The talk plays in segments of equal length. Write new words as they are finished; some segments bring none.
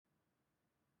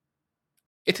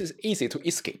It is easy to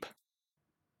escape,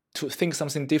 to think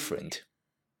something different,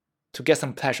 to get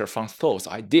some pleasure from thoughts,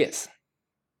 ideas,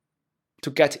 to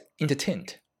get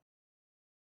entertained.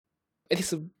 It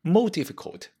is more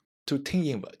difficult to think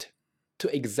inward,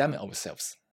 to examine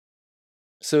ourselves.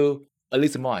 So a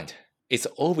lazy mind is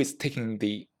always taking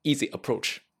the easy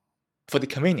approach for the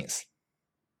convenience.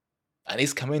 And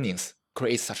this convenience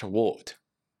creates such a world.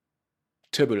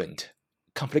 Turbulent,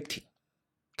 conflicting,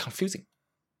 confusing.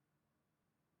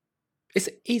 It's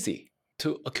easy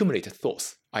to accumulate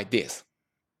thoughts, ideas,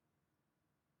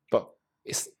 but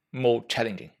it's more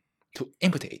challenging to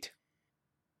input it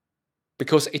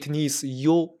because it needs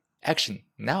your action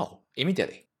now,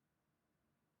 immediately.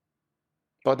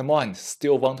 But the mind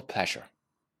still wants pleasure,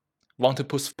 want to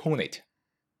postpone it.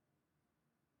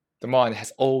 The mind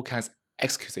has all kinds of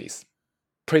excuses,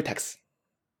 pretexts.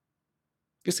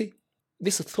 You see,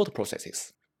 these thought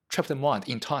processes trap the mind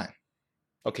in time.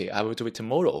 Okay, I will do it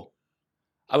tomorrow.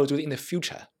 I will do it in the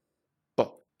future.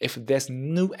 But if there's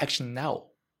no action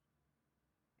now,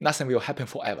 nothing will happen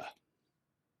forever.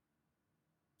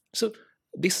 So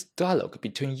this dialogue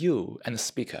between you and the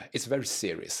speaker is very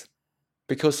serious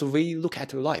because we look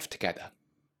at life together,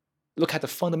 look at the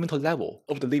fundamental level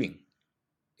of the living.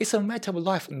 It's a matter of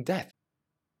life and death.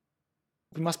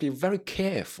 We must be very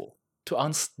careful to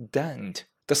understand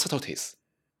the subtleties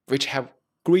which have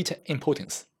greater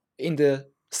importance in the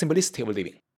simplicity of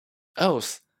living.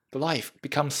 Else, the life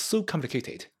becomes so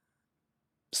complicated,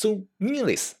 so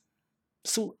meaningless,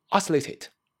 so isolated.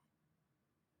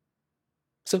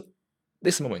 So,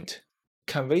 this moment,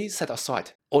 can we set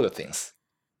aside all the things?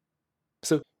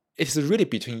 So, it is really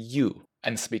between you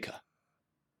and the speaker.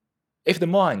 If the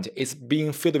mind is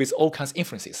being filled with all kinds of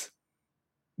influences,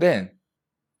 then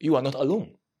you are not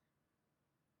alone.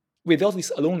 Without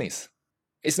this aloneness,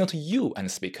 it's not you and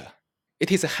the speaker.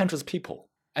 It is hundreds of people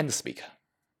and the speaker.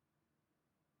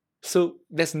 So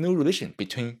there's no relation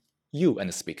between you and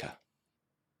the speaker,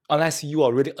 unless you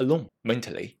are really alone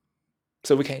mentally.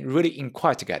 So we can really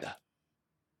inquire together.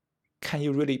 Can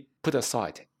you really put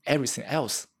aside everything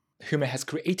else human has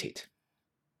created?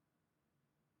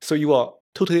 So you are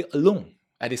totally alone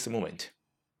at this moment.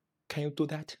 Can you do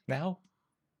that now?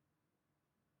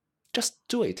 Just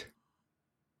do it.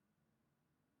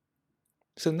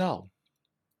 So now,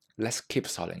 let's keep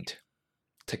silent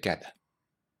together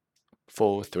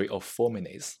for 3 or 4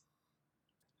 minutes.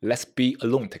 Let's be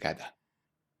alone together.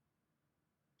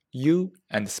 You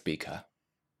and the speaker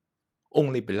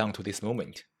only belong to this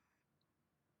moment.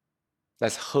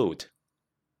 Let's hold.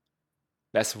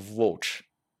 Let's watch.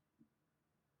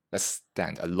 Let's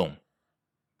stand alone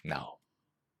now.